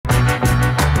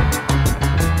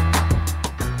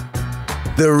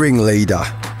The Ringleader,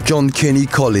 John Kenny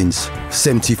Collins,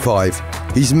 75.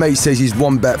 His mate says he's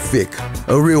one bat thick,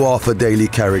 a real Arthur Daly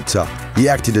character. He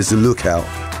acted as a lookout.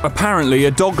 Apparently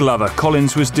a dog lover,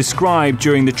 Collins was described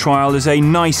during the trial as a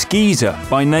nice geezer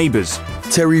by neighbours.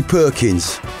 Terry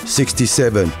Perkins,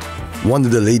 67. One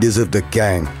of the leaders of the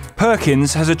gang.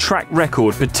 Perkins has a track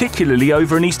record, particularly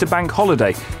over an Easter bank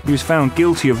holiday. He was found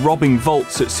guilty of robbing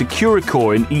vaults at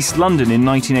Securicor in East London in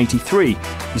 1983.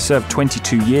 He served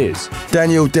 22 years.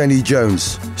 Daniel Denny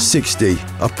Jones, 60,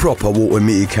 a proper Walter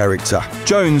Mitty character.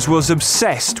 Jones was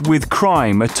obsessed with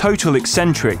crime, a total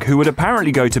eccentric who would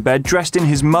apparently go to bed dressed in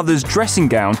his mother's dressing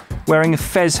gown, wearing a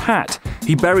fez hat.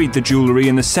 He buried the jewellery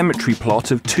in the cemetery plot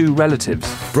of 2 relatives.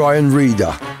 Brian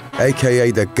Reeder,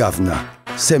 aka the Guv'nor,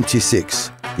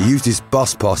 76. He used his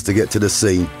bus pass to get to the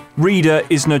scene. Reeder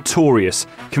is notorious,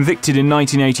 convicted in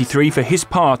 1983 for his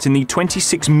part in the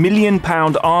 £26 million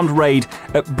armed raid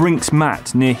at Brink's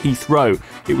Mat near Heathrow.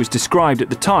 It was described at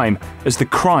the time as the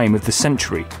crime of the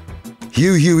century.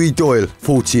 Huey Doyle,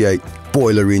 48,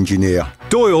 boiler engineer.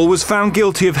 Doyle was found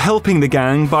guilty of helping the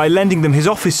gang by lending them his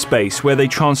office space where they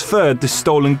transferred the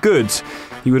stolen goods.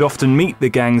 He would often meet the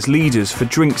gang's leaders for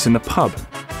drinks in the pub.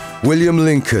 William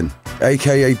Lincoln,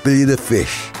 aka Billy the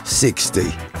Fish, 60.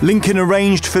 Lincoln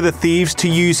arranged for the thieves to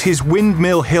use his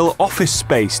Windmill Hill office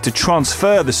space to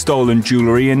transfer the stolen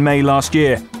jewellery in May last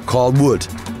year. Carl Wood,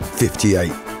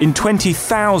 58. In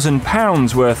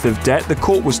 £20,000 worth of debt, the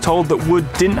court was told that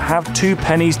Wood didn't have 2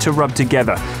 pennies to rub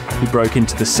together. He broke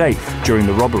into the safe during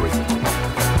the robbery.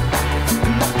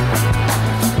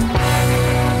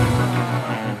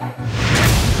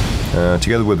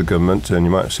 Together with the government, and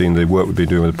you might have seen the work we've been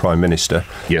doing with the Prime Minister,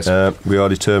 yes. We are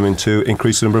determined to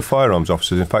increase the number of firearms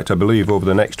officers. In fact, I believe over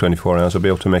the next 24 hours I'll be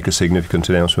able to make a significant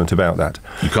announcement about that.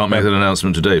 You can't make that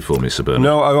announcement today for me, Sir Bernard?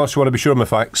 No, I also want to be sure of my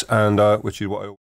facts, and which is what I...